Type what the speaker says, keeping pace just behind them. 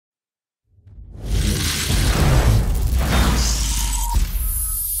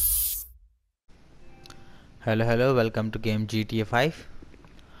Hello hello, welcome to game GTA 5।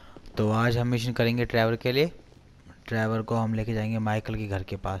 तो आज हम मिशन करेंगे ट्रैवर के लिए। ट्रैवर को हम लेके जाएंगे माइकल के घर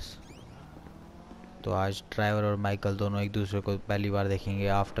के पास। तो आज ट्रैवर और माइकल दोनों एक दूसरे को पहली बार देखेंगे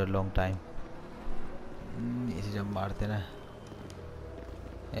आफ्टर लॉन्ग टाइम। इसे जब मारते ना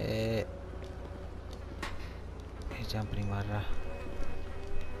ए, जंप नहीं मार रहा।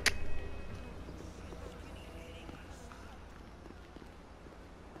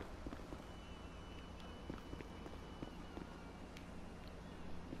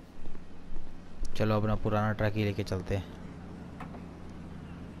 चलो अपना पुराना ट्रक ही लेके चलते हैं।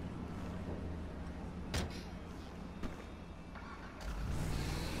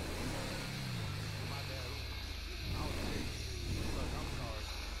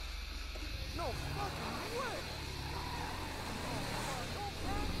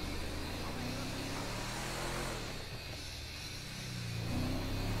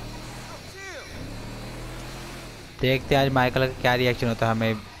 देखते हैं आज माइकल का क्या रिएक्शन होता है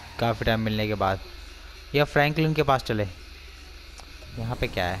हमें काफ़ी टाइम मिलने के बाद। या फ्रैंकलिन के पास चले। यहाँ पे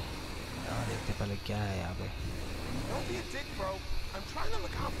क्या है? देखते पहले क्या है यहाँ पे। Don't be a dick, bro. I'm trying to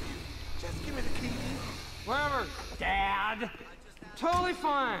look out for you. Just give me the keys. Whatever, Dad. Totally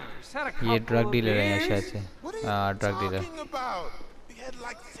fine. Just had a couple ये ड्रग डीलर है of शायद beers. से। What are you हाँ, drug dealer. talking about? We had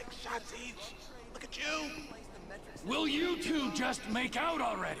like 6 shots each. Look at you. Will you two just make out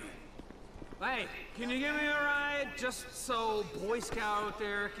already? Hey, can you give me a ride? Just so Boy Scout out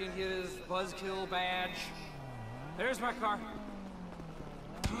there can get his buzzkill badge. There's my car.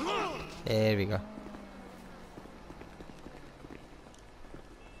 There we go.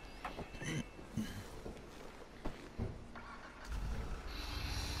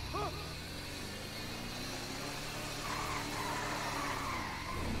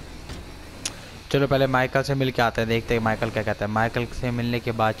 चलो पहले Michael से मिल के आते हैं, देखते हैं Michael क्या कहता है। माइकल से मिलने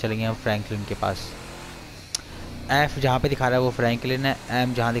के बाद चलेंगे हम फ्रैंकलिन के पास। एफ जहाँ पे दिखा रहा है वो फ्रैंकलिन है,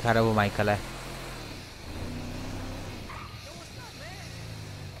 एम जहाँ दिखा रहा है वो माइकल है।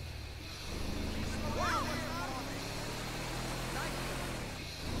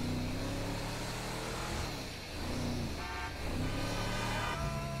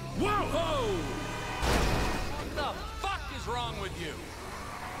 Whoa! What the fuck is wrong with you?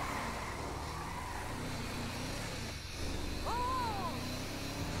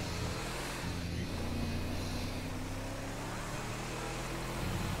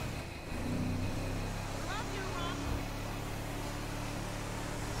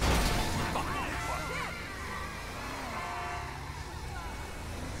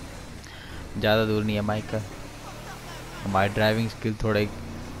 ज़्यादा दूर नहीं है माइकल। हमारे ड्राइविंग स्किल थोड़े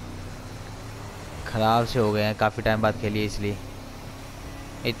ख़राब से हो गए हैं, काफ़ी टाइम बाद खेलिए इसलिए।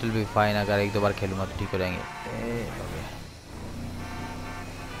 इट विल बी फाइन, अगर एक दो बार खेलूँगा तो ठीक हो जाएंगे। हो गया।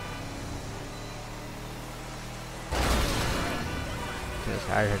 चलो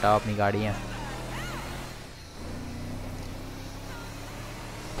साइड हटाओ अपनी गाड़ियाँ।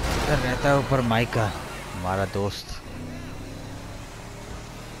 इधर रहता है ऊपर माइकल, हमारा दोस्त।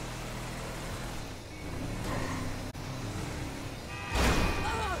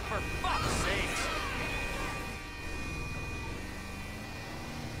 For fuck's sake!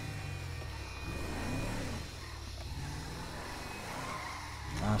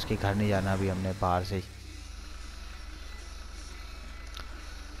 हाँ, उसके घर नहीं जाना अभी, हमने बाहर से ही।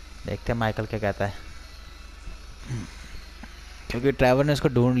 देखते हैं माइकल क्या कहता है, क्योंकि ट्रैवर ने उसको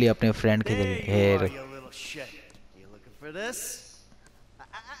ढूंढ लिया अपने फ्रेंड के जरिए। There you hey are, you little shit. You looking for this?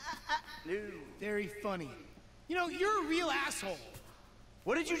 No. Very funny. You know, you're a real asshole.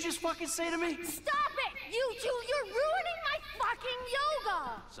 What did you just fucking say to me? Stop it! You two, you're ruining my fucking yoga!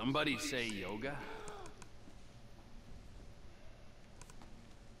 Somebody say yoga?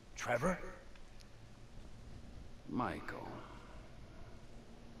 Trevor? Michael.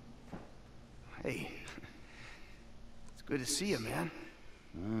 Hey. It's good to see you, man.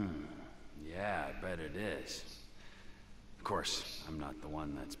 Yeah, I bet it is. Of course, I'm not the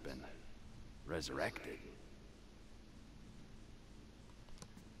one that's been resurrected.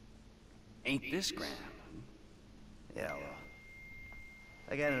 Ain't this grand? Yeah, well.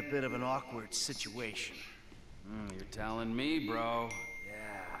 I got in a bit of an awkward situation. You're telling me, bro.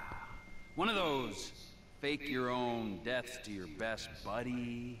 Yeah. One of those fake your own deaths to your best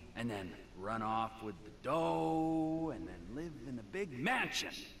buddy, and then run off with the dough, and then live in a big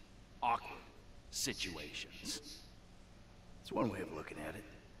mansion. Awkward situations. It's one way of looking at it.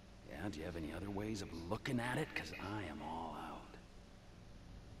 Yeah, do you have any other ways of looking at it? Because I am all out.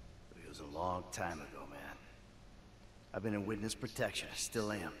 It was a long time ago, man. I've been in witness protection. I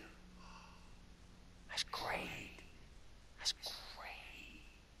still am. That's great. That's great.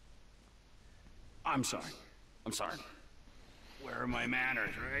 I'm sorry. I'm sorry. Where are my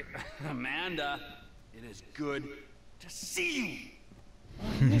manners, right? Amanda, it is good to see you.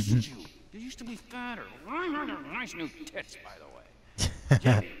 I missed you. You used to be fatter. Nice new tits, by the way.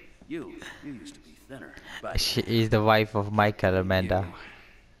 Jimmy, you used to be thinner. But She is the wife of Michael, Amanda.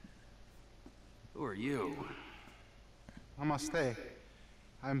 who are you? Namaste.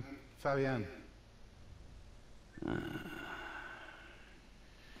 I'm Fabian.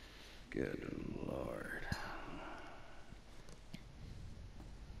 Good Lord.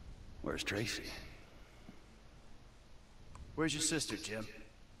 Where's Tracy? Where's your sister, Jim?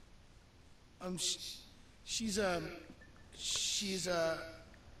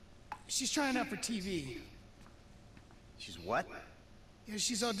 She's trying out for TV. She's what? Yeah,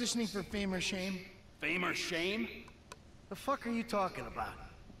 she's auditioning for Fame or Shame. Fame or shame? The fuck are you talking about?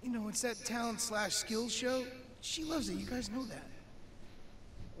 You know, it's that talent/skills show. She loves it, you guys know that.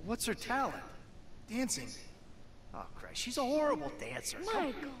 What's her talent? Dancing. Oh, Christ, she's a horrible dancer.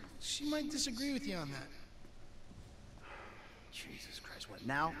 Michael. She might disagree with you on that. Jesus Christ, what,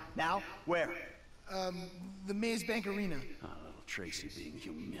 now? Now? Where? The Maze Bank Arena. Oh, little Tracy being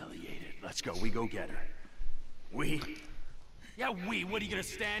humiliated. Let's go. We go get her. We? Yeah, we. What, are you gonna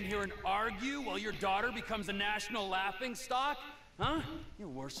stand here and argue while your daughter becomes a national laughingstock? Huh? You're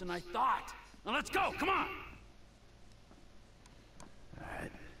worse than I thought. Now let's go. Come on. All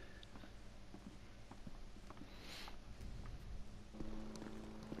right.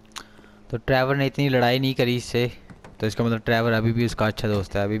 तो Trevor ने इतनी लड़ाई नहीं करी इससे, तो इसका मतलब ट्रैवर अभी भी उसका अच्छा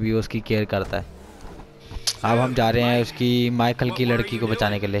दोस्त है, अभी भी उसकी केयर करता है। अब हम जा रहे हैं उसकी माइकल की लड़की को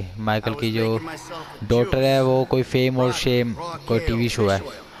बचाने के लिए। माइकल की जो डॉटर है वो कोई फेम और शेम कोई टीवी शो है,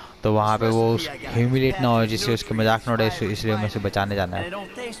 तो वहाँ पे वो ह्यूमिलेट ना हो, जिससे उसके मजाक न उड़े, इसलिए हमें उसे बचाने जाना है।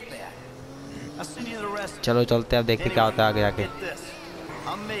 चलो चलते हैं, अब देखते क्या होता है आगे जाके।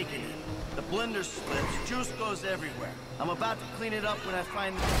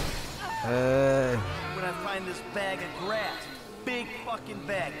 When I find this bag of grass, big fucking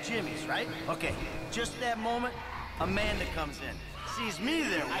bag, Jimmy's, right? Okay, just that moment, Amanda comes in, sees me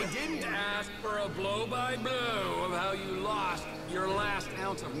there. I didn't ask for a blow-by-blow of how you lost your last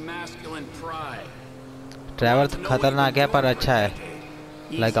ounce of masculine pride. Trevor तो खतरनाक है पर अच्छा है,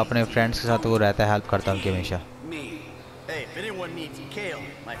 like अपने friends के साथ वो रहता है, हेल्प करता है उनकी हमेशा। Hey, if anyone needs kale,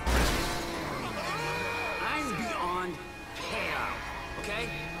 my friend. I'm beyond kale, okay?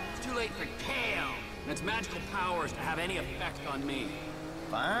 It's too late for kale and its magical powers to have any effect on me.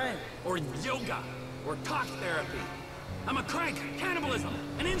 Fine. Or yoga, or talk therapy. I'm a crank, cannibalism,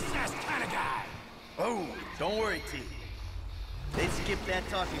 an incest kind of guy. Oh, don't worry, T. They'd skip that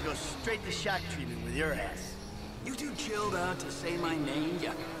talk and go straight to shock treatment with your ass. You too chilled out to say my name,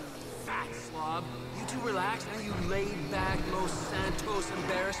 you fat slob. You too relaxed and you laid back Los Santos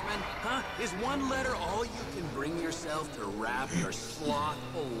embarrassment, huh? Is one letter all you can bring yourself to wrap your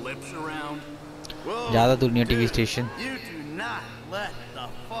slothful lips around? ज़्यादा दूर नहीं है TV station. You do not let the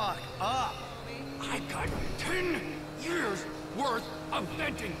fuck up. I've got 10 years worth of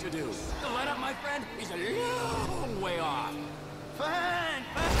venting to do. To let up, my friend, is a long way off. Fine,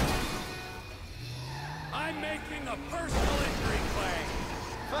 fine. I'm making a personal injury claim.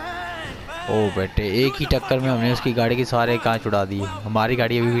 Fine, fine. ओ बेटे, एक ही टक्कर में हमने उसकी गाड़ी के सारे कांच उड़ा दिए। हमारी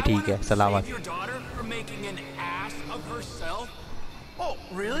गाड़ी अभी भी ठीक है, सलामत। Your daughter from making an ass of herself? Oh,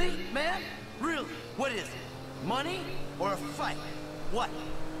 really, man? Really? What is it? Money or a fight? What?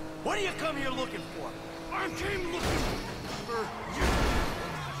 What do you come here looking for? I came looking for you,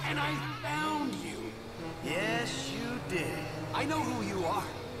 and I found you. Yes, you did. I know who you are,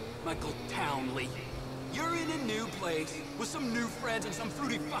 Michael Townley. You're in a new place with some new friends and some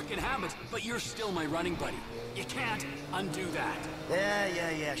fruity fucking habits, but you're still my running buddy. You can't undo that.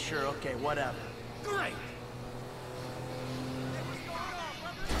 Yeah, sure, okay, whatever. Great.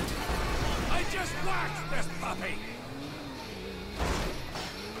 I just whacked this puppy.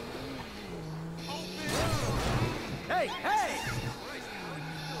 Hey, hey!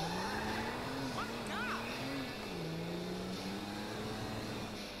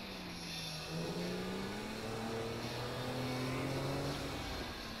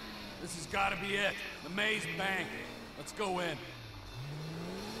 This has got to be it. The Maze Bank. Let's go in.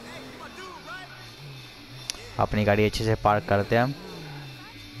 अपनी गाड़ी अच्छे से park करते हैं हम।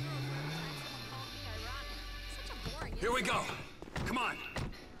 Here we go. Come on.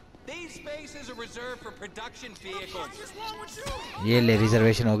 These spaces are reserved for production vehicles. ये ले,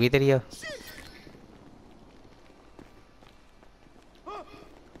 reservation होगी तेरी अब।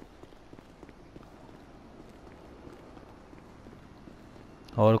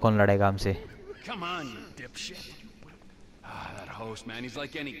 और कौन लड़ेगा हमसे? Come on, you dipshit. That host, man, he's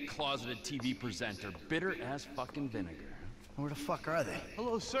like any closeted TV presenter, bitter as fucking vinegar. Where the fuck are they?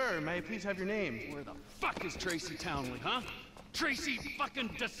 Hello, sir. May I please have your name? Where the fuck is Tracy Townley, huh? Tracy fucking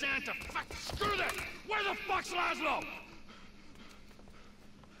DeSanta. Fuck, screw that! Where the fuck's Laszlo?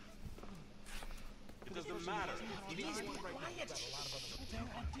 It doesn't matter.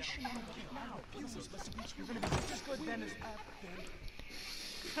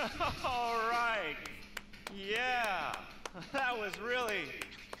 All right. Yeah. That was really...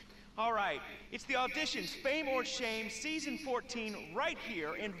 All right. It's the auditions, Fame or Shame, Season 14, right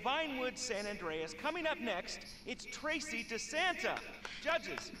here in Vinewood, San Andreas. Coming up next, it's Tracy DeSanta.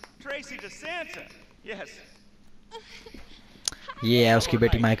 Judges, Tracy DeSanta. Yes. ये है उसकी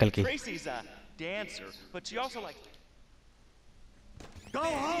बेटी Michael की. Tracy's a dancer, but she also likes... Go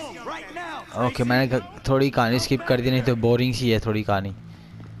home right now. Okay मैंने थोड़ी कहानी skip कर दी, नहीं तो बोरिंग सी है थोड़ी कहानी.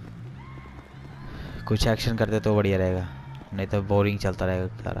 कुछ एक्शन करते तो बढ़िया रहेगा, नहीं तो बोरिंग चलता रहेगा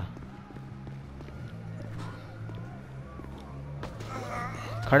सारा.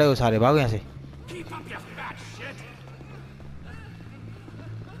 खड़े हो सारे, भागो यहाँ से.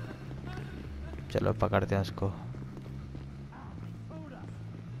 चलो पकड़ते हैं उसको.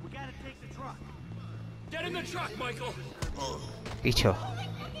 Get in the truck, Michael. पीछे हो.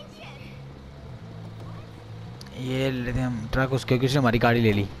 ये लेते हैं हम ट्रक उसके, क्योंकि उसने हमारी गाड़ी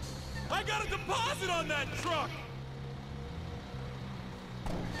ले ली. I got a deposit on that truck.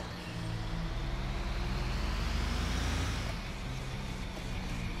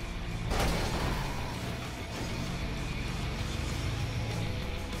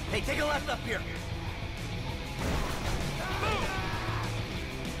 Hey, take a left up here.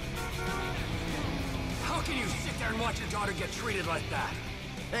 How can you sit there and watch your daughter get treated like that?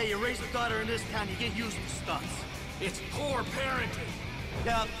 Hey, you raise a daughter in this town, you get used to stunts. It's poor parenting.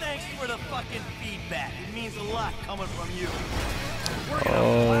 Yeah, thanks for the fucking feedback. It means a lot coming from you. We're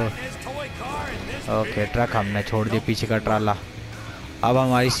gonna flatten his toy car in this okay truck हमने छोड़ दिया पीछे का ट्राला. अब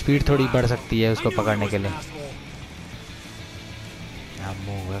हमारी speed थोड़ी बढ़ सकती है उसको पकड़ने के लिए. Now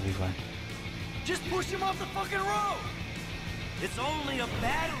move everyone. Just push him off the fucking road. It's only a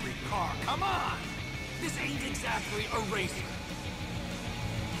battery car. Come on. This ain't exactly a racer.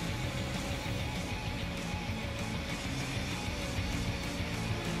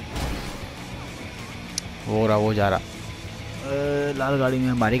 वो जा रहा. लाल गाड़ी में,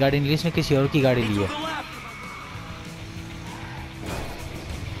 हमारी गाड़ी नहीं ली इसने, किसी और की गाड़ी ली है.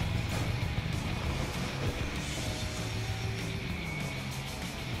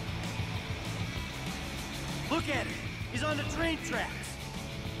 Look at him. He's on the train tracks.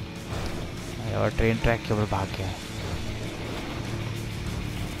 और ट्रेन ट्रैक के ऊपर भाग गया.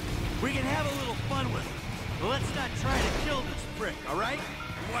 We can have a little fun with him. But let's not try to kill this prick, all right?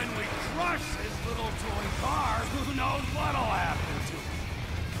 When we crush his little toy car, who knows what'll happen to him?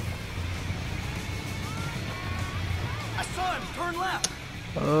 I saw him turn left.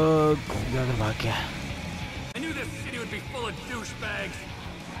 उधर भाग गया. I knew this city would be full of douchebags.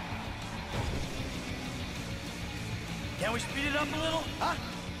 Can we speed it up a little? Huh?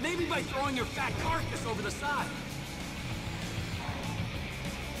 Maybe by throwing your fat carcass over the side.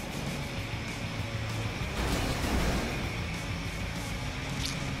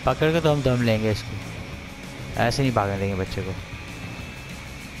 पकड़ के तो हम दम लेंगे इसको, ऐसे नहीं भागने देंगे बच्चे को.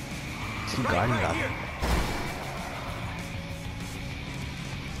 इसकी गाड़ी ला.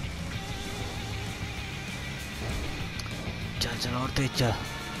 चल चल और तेज चल.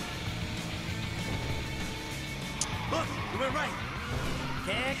 Look, we went right.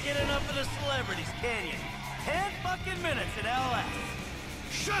 Can't get enough of the celebrities, can you? 10 fucking minutes at LS.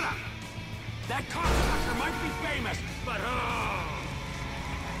 Shut up! That cocksucker might be famous, but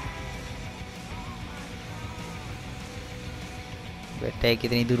बेटे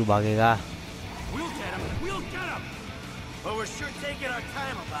कितनी दूर भागेगा. we'll get him! We'll get him! But we're sure taking our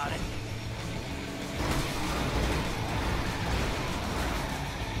time about it.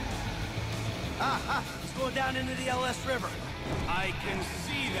 He's going down into the LS River. I can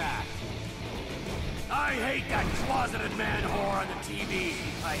see that. I hate that closeted man whore on the TV.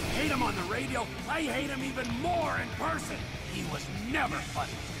 I hate him on the radio. I hate him even more in person. He was never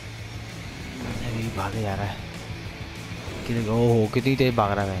funny. अभी भागे जा रहा है. ओहो कितनी तेज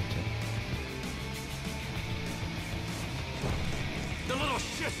भाग रहा है. The little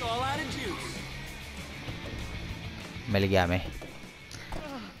shit's all out of juice. मिल गया हमें.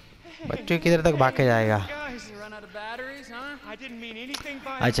 बच्चों किधर तक भाग के जाएगा. Run out of batteries, huh? I didn't mean anything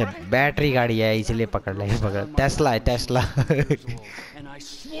by अच्छा it. बैटरी गाड़ी है इसलिए पकड़ ले. टेस्ला है Tesla. And I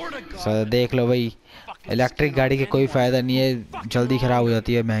swore to God. सो देख लो भाई, इलेक्ट्रिक गाड़ी के कोई फ़ायदा नहीं है, जल्दी ख़राब हो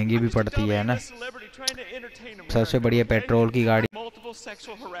जाती है, महंगी भी पड़ती है ना। सबसे बढ़िया पेट्रोल की गाड़ी। Multiple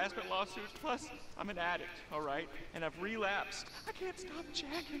sexual harassment lawsuits, plus I'm an addict, all right? And I've relapsed. I can't stop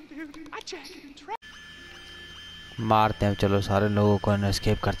jacking, dude. I jack and trap. मारते हैं चलो सारे लोगों को,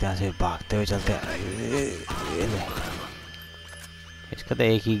 एस्केप करते हैं, से भागते हुए चलते हैं। इसका तो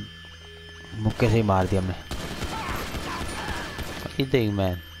एक ही मुक्के से ही मार दिया हमने। देख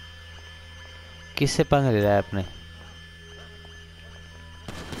मैन किससे पंग ले रहा है अपने।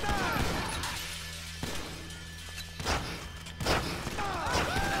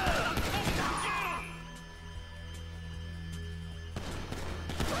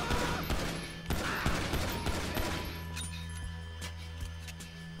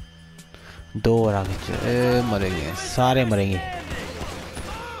 दो और आगे मरेंगे, सारे मरेंगे।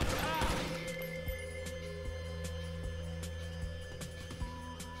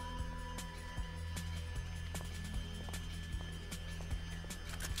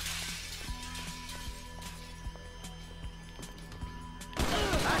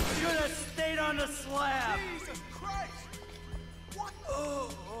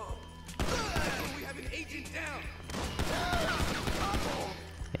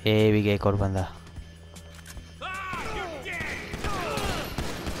 ए भी गया एक और बंदा।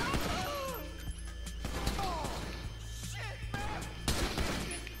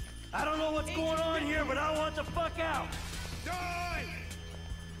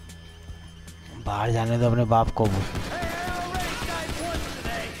 बाहर जाने दो अपने बाप को।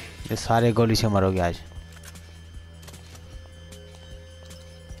 ये सारे गोली से मरोगे आज।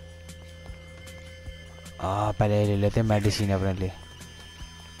 पहले ले लेते हैं मेडिसिन अपने लिए।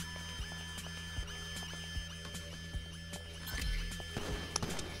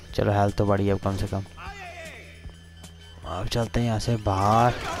 चलो हेल्थ तो बढ़ी है अब कम से कम। अब चलते हैं यहाँ से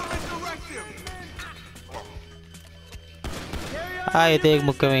बाहर। ये तो एक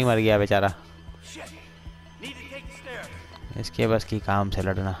मुक्के में ही मर गया बेचारा। इसके बस की काम से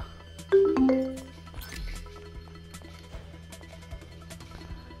लड़ना।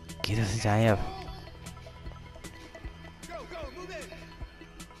 किधर से जाएं अब?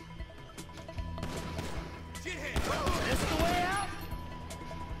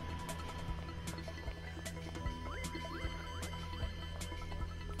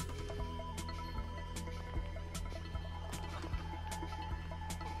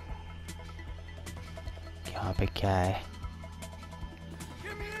 यहाँ पे क्या है?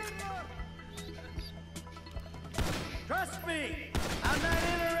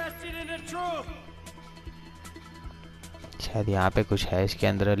 शायद यहाँ पे कुछ है इसके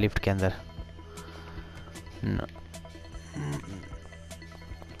अंदर, लिफ्ट के अंदर।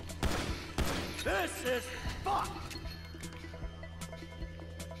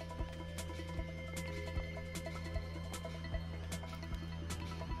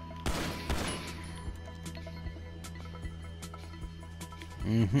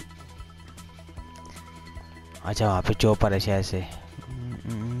 अच्छा वहाँ पे चौपर है शायद से।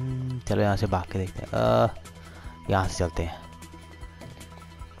 चलो यहाँ से भाग के देखते हैं। यहाँ से चलते हैं।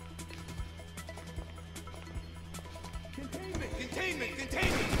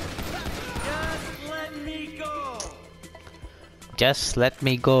 Just let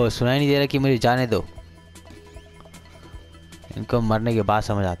me go। सुनाई नहीं दे रहा कि मुझे जाने दो। इनको मरने के बाद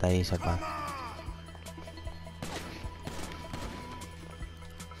समझ आता है ये सब बात।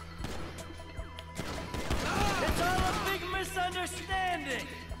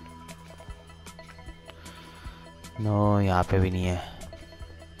 नो यहाँ पे भी नहीं है।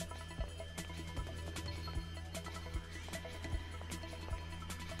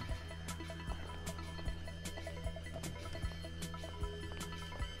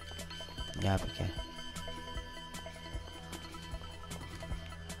 यहाँ पे क्या है?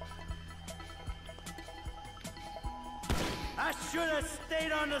 I should have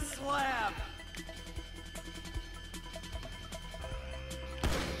stayed on the slab.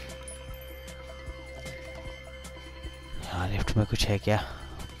 हाँ लिफ्ट में कुछ है क्या?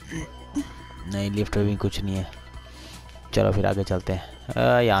 नहीं लिफ्ट में भी कुछ नहीं है। चलो फिर आगे चलते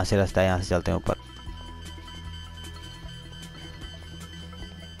हैं। यहाँ से रास्ता है, यहाँ से चलते हैं ऊपर।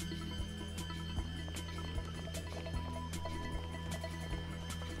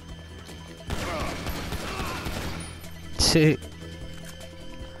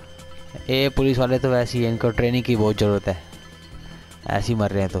 ये पुलिस वाले तो वैसे ही, इनको ट्रेनिंग की बहुत ज़रूरत है। ऐसे ही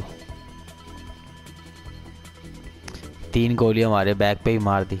मर रहे हैं तो। 3 गोलियां हमारे बैक पे ही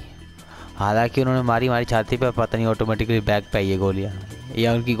मार दी। हालांकि उन्होंने मारी हमारी छाती पे, पता नहीं ऑटोमेटिकली बैक पे ये गोलियां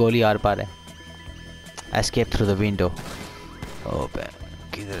या उनकी गोली आर पार है। Escape through the window. Open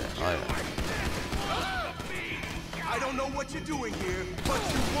किधर? what you're doing here, but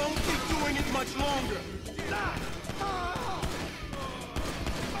you won't be doing it much longer.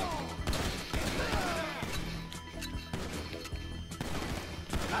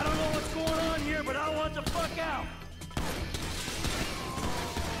 I don't know what's going on here, but I want the fuck out.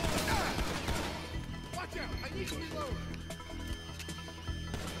 Watch out! I need to reload.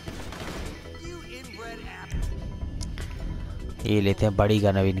 You inbred app. ये लेते हैं बड़ी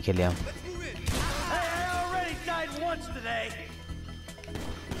gun अभी इनके लिए हम। Hey, I already died once today.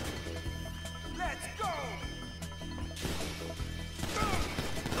 Let's go.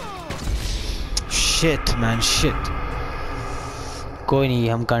 Shit man shit। कोई नहीं,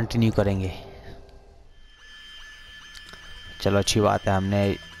 हम कंटिन्यू करेंगे। चलो अच्छी बात है,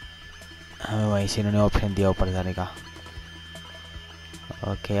 हमें वहीं से इन्होंने ऑप्शन दिया ऊपर जाने का।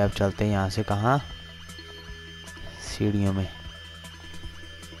 ओके अब चलते हैं यहाँ से। कहाँ? सीढ़ियों में।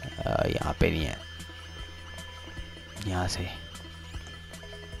 यहाँ पे नहीं है, यहाँ से।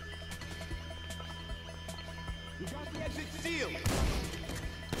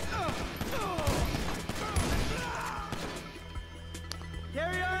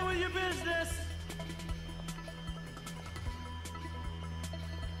 Carry on with your business.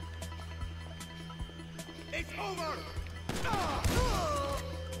 It's over.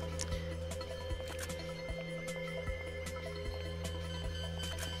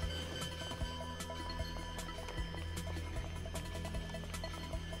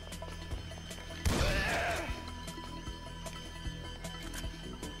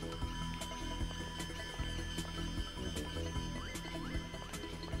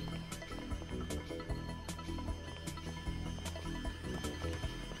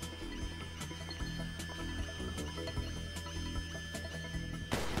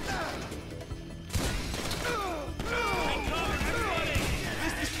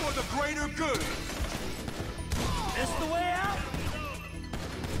 Greater good. This the way out?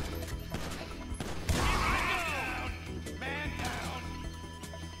 Man down.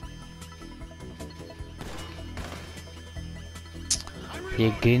 ये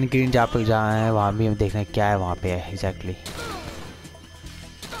ग्रीन ग्रीन जहाँ पे जहाँ है वहाँ भी हम देखना है क्या है वहाँ पे है exactly.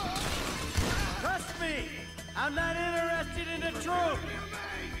 Trust me, I'm not interested in the truth.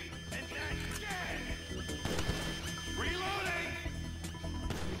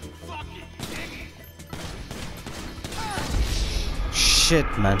 Shit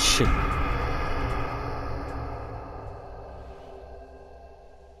man shit।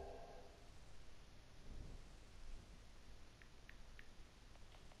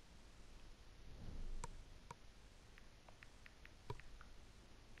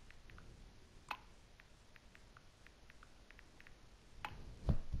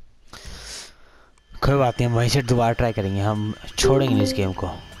 कोई बात नहीं, हम वहीं से दोबारा ट्राई करेंगे, हम छोड़ेंगे नहीं इस गेम को।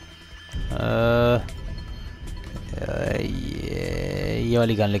 ये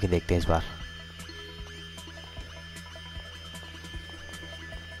वाली गन लेके देखते हैं इस बार।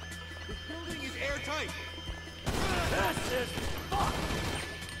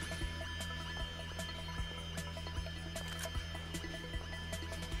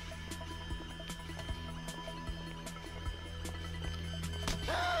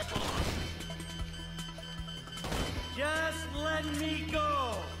 Just let me go.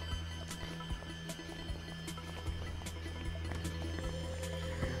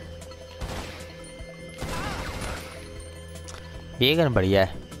 ये गन बढ़िया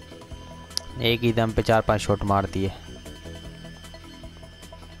है, एक ही दम पे 4-5 शॉट मारती है।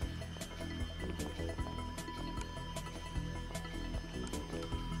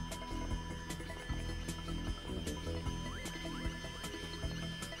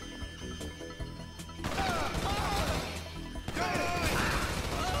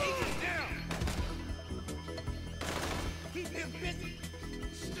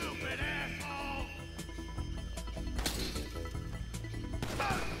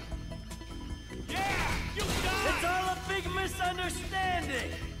 It's all a big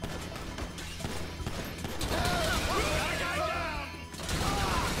misunderstanding.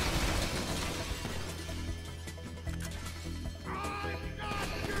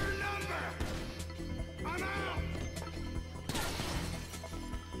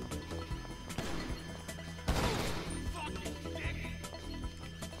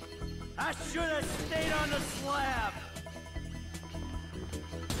 I should have stayed on the slab.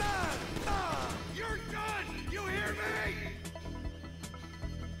 You're done. You hear me?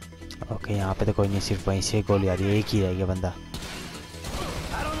 Okay यहाँ पे तो कोई नहीं, सिर्फ वहीं से गोली आ रही है, एक ही रह गया बंदा।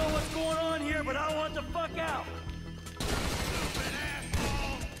 I don't know what's going on here, but I want the fuck out.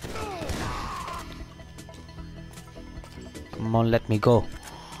 Come on, let me go।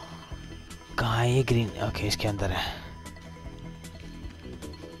 कहाँ है ये ग्रीन? ओके इसके अंदर है।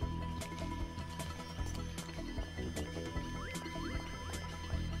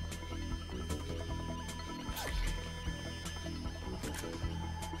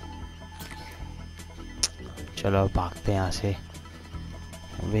 चलो भागते हैं यहाँ से।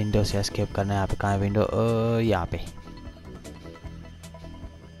 विंडो से एस्केप करना है। यहाँ पे कहाँ है विंडो? यहाँ पे।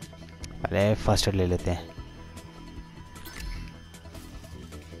 पहले फर्स्ट एड ले लेते हैं।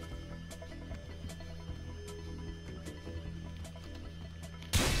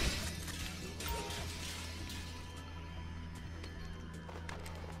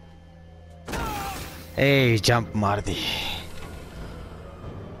 ए जंप मार दी।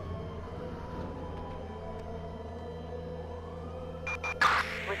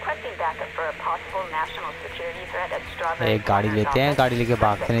 एक गाड़ी लेते हैं, गाड़ी लेके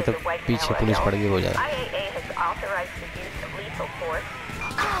भागते, नहीं तो पीछे पुलिस पड़ गई हो जाए।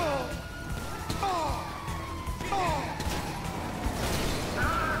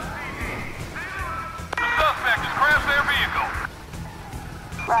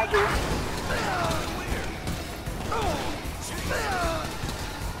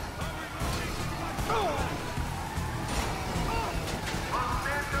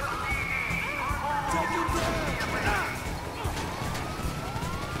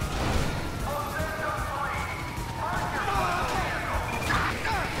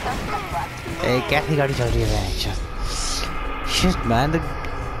 कैसी गाड़ी चल रही है? शिट मैन,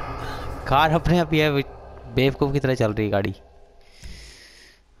 कार अपने आप ही है, बेवकूफ की तरह चल रही है गाड़ी।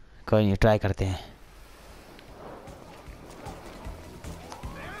 कोई नहीं, ट्राई करते हैं।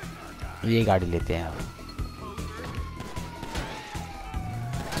 ये गाड़ी लेते हैं अब।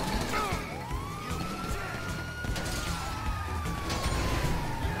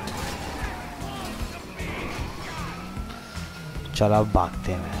 चलो अब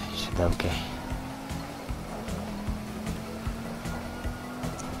भागते हैं दब के।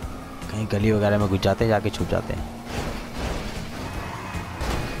 कहीं गली वगैरह में घुस जाते हैं, जाके छुप जाते हैं।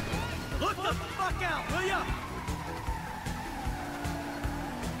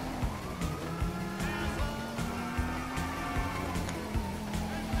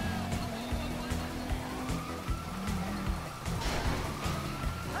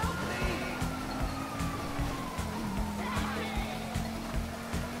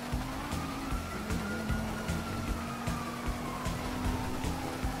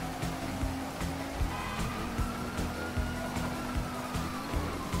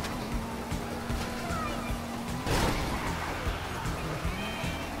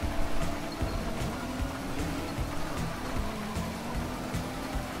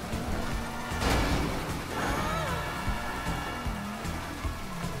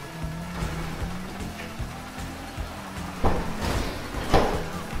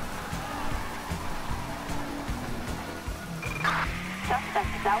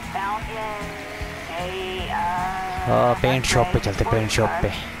 पेंट शॉप पे चलते, पेंट शॉप पे।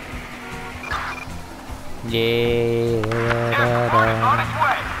 ये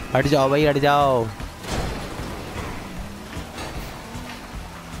हट जाओ भाई, हट जाओ।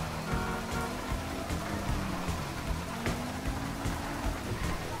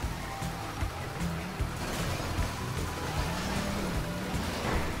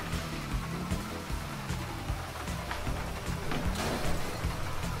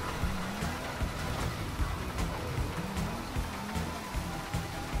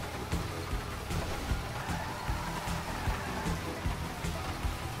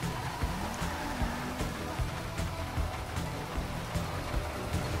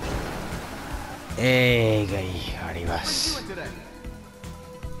 ए गई गाड़ी, बस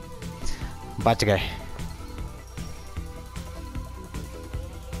बच गए।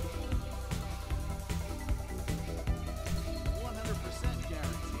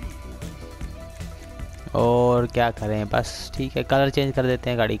 और क्या करें, बस ठीक है, कलर चेंज कर देते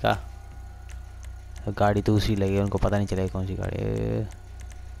हैं गाड़ी का। गाड़ी दूसरी लगी, उनको पता नहीं चलेगा कौन सी गाड़ी।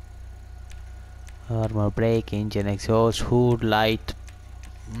 Armour, break, engine, exhaust, hood, light,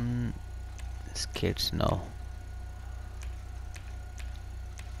 skids, no.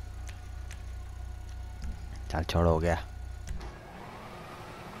 चल छोड़, हो गया।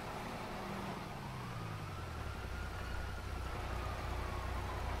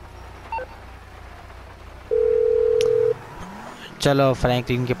 चलो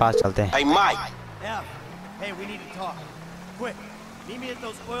फ्रैंकलिन के पास चलते हैं। Hey Mike. Yeah. Hey, we need to talk. Quick. Meet me at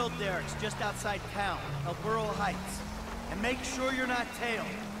those oil derricks just outside town, El Burro Heights, and make sure you're not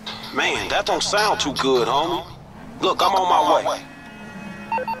tailed. Man, that don't sound too good, homie. Look, I'm on my way.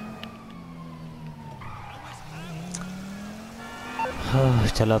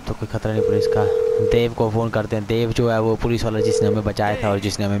 चलो अब तो कोई खतरा नहीं police का। देव को phone करते हैं। देव जो है वो पुलिस वाला जिसने हमें बचाया था और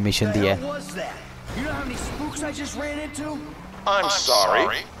जिसने हमें मिशन दिया है। I'm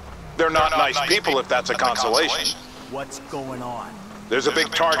sorry. They're not nice people if that's a consolation. What's going on? There's a big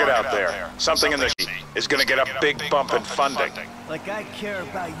target out there. Something in the is gonna get a big bump in funding. Like I care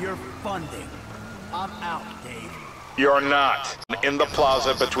about your funding. I'm out, Dave. You're not. In the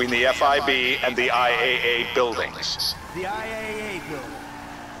plaza between the FIB and the IAA buildings. The IAA building.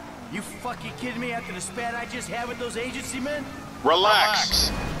 You fucking kidding me after the spat I just had with those agency men?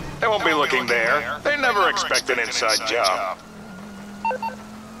 Relax. They won't be looking there. They never expect an inside job.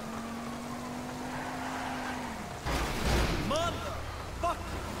 Motherfucker!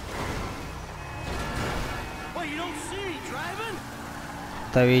 Well, you don't see me driving?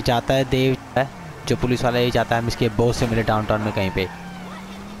 तब ये चाहता है देव है जो police वाला, ये चाहता है हम इसके बॉस से मिले डाउनटाउन में कहीं पे।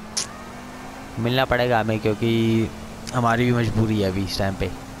 मिलना पड़ेगा हमें क्योंकि हमारी भी मजबूरी है अभी इस टाइम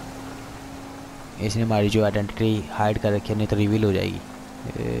पे। इसने हमारी जो आइडेंटिटी हाइड कर रखी है नहीं तो रिवील हो जाएगी।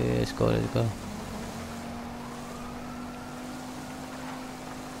 इसको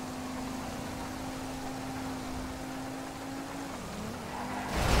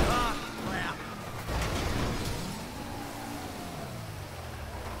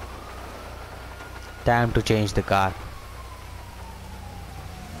time to change the car.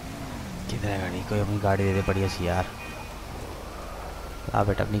 किधर है गाड़ी? कोई अपनी गाड़ी दे दे बढ़िया सी यार।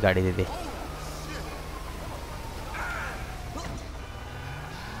 बेटा अपनी गाड़ी दे दे।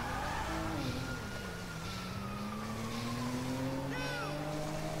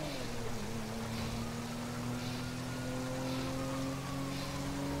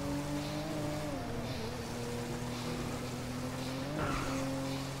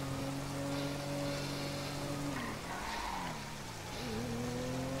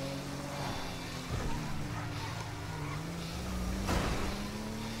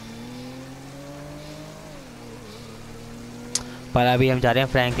 पर अभी हम जा रहे हैं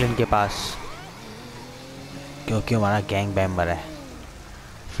फ्रैंकलिन के पास क्योंकि हमारा गैंग मेंबर है।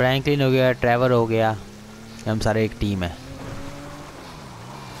 फ्रैंकलिन हो गया, ट्रेवर हो गया, हम सारे एक टीम है।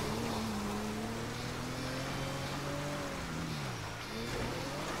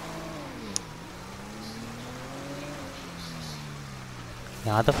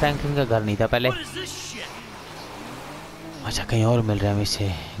 यहाँ तो फ्रैंकलिन का घर नहीं था पहले। अच्छा कहीं और मिल रहे हैं हम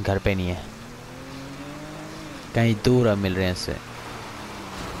इससे, घर पे नहीं है, कहीं दूर अब मिल रहे हैं इससे।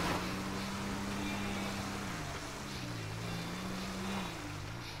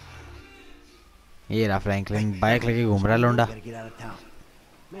 ये रहा फ्रैंकलिन बाइक लेके घूम रहा है लोंडा।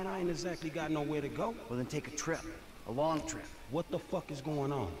 Man, I ain't exactly got nowhere to go. Well, then take a trip. A long trip. What the fuck is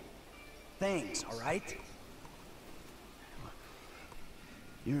going on? Things, all right?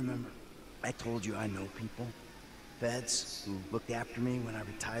 You remember, I told you I know people, feds, who looked after me when I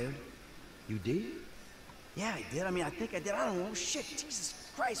retired? You did? Yeah, I did. I mean, I think I did. I don't know. Shit, Jesus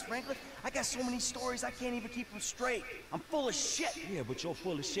Christ, Franklin. I got so many stories, I can't even keep them straight. I'm full of shit. Yeah, but your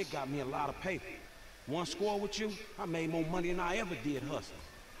full of shit got me a lot of paper. One score with you, I made more money than I ever did hustling.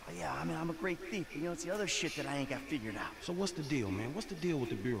 Oh, yeah, I mean, I'm a great thief. You know, it's the other shit that I ain't got figured out. So what's the deal, man? What's the deal with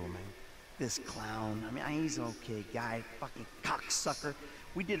the Bureau, man? This clown, I mean, he's an okay guy, fucking cocksucker.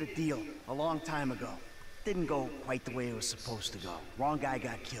 We did a deal a long time ago. Didn't go quite the way it was supposed to go. Wrong guy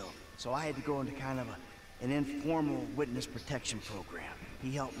got killed. So I had to go into kind of an informal witness protection program.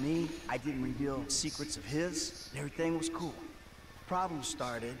 He helped me, I didn't reveal secrets of his, and everything was cool. Problem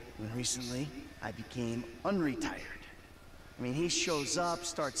started when recently I became unretired. I mean, he shows up,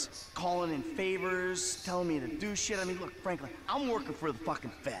 starts calling in favors, telling me to do shit. I mean, look, Franklin, I'm working for the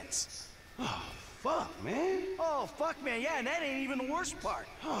fucking feds. Oh, fuck, man. Oh, fuck, man, yeah, and that ain't even the worst part.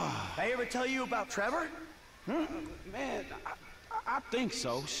 I ever tell you about Trevor? Man, I think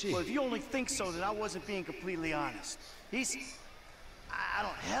so, shit. Well, if you only think so, then I wasn't being completely honest. He's, I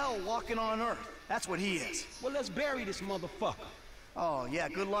don't, hell walking on Earth. That's what he is. Well, let's bury this motherfucker. Oh, yeah,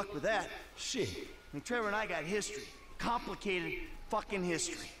 good luck with that. Shit. I mean, Trevor and I got history. Complicated fucking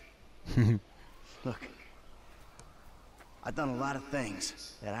history. Look, I've done a lot of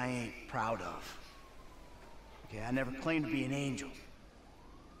things that I ain't proud of. Okay, I never claimed to be an angel.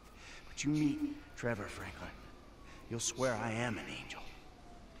 But you meet Trevor, Franklin, you'll swear I am an angel.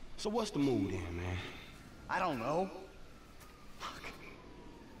 So what's the mood then, man? I don't know. Fuck.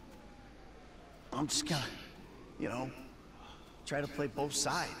 I'm just gonna, you know, try to play both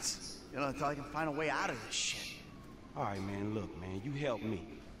sides. You know, until I can find a way out of this shit. All right, man, look, man, you help me.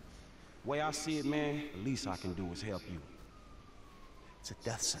 Way I see it, man, the least I can do is help you. It's a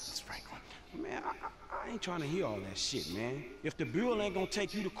death sentence, Franklin. Man, I ain't trying to hear all that shit, man. If the Bureau ain't gonna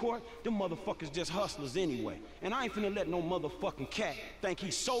take you to court, them motherfuckers just hustlers anyway. And I ain't finna let no motherfucking cat think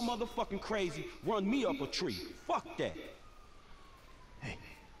he's so motherfucking crazy run me up a tree. Fuck that. Hey,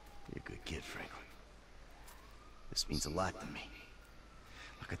 you're a good kid, Franklin. This means a lot to me.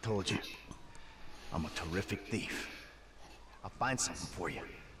 Like I told you, I'm a terrific thief. I'll find something for you.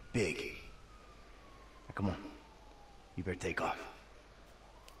 Big. Now, come on. You better take off.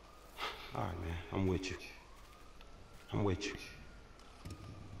 All right, man. I'm with you. I'm with you.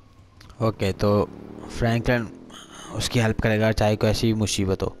 Okay तो Franklin उसकी help करेगा चाहे कोई ऐसी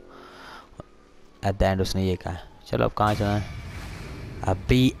मुसीबत हो। At the end उसने ये कहा चलो अब कहाँ चलना है। अब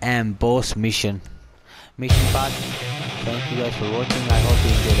BM boss mission pass. Thank you guys for watching. I hope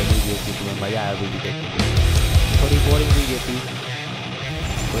you enjoy the video. तुम्हें मज़ा आया वीडियो देखने में। थोड़ी बोरिंग वीडियो थी।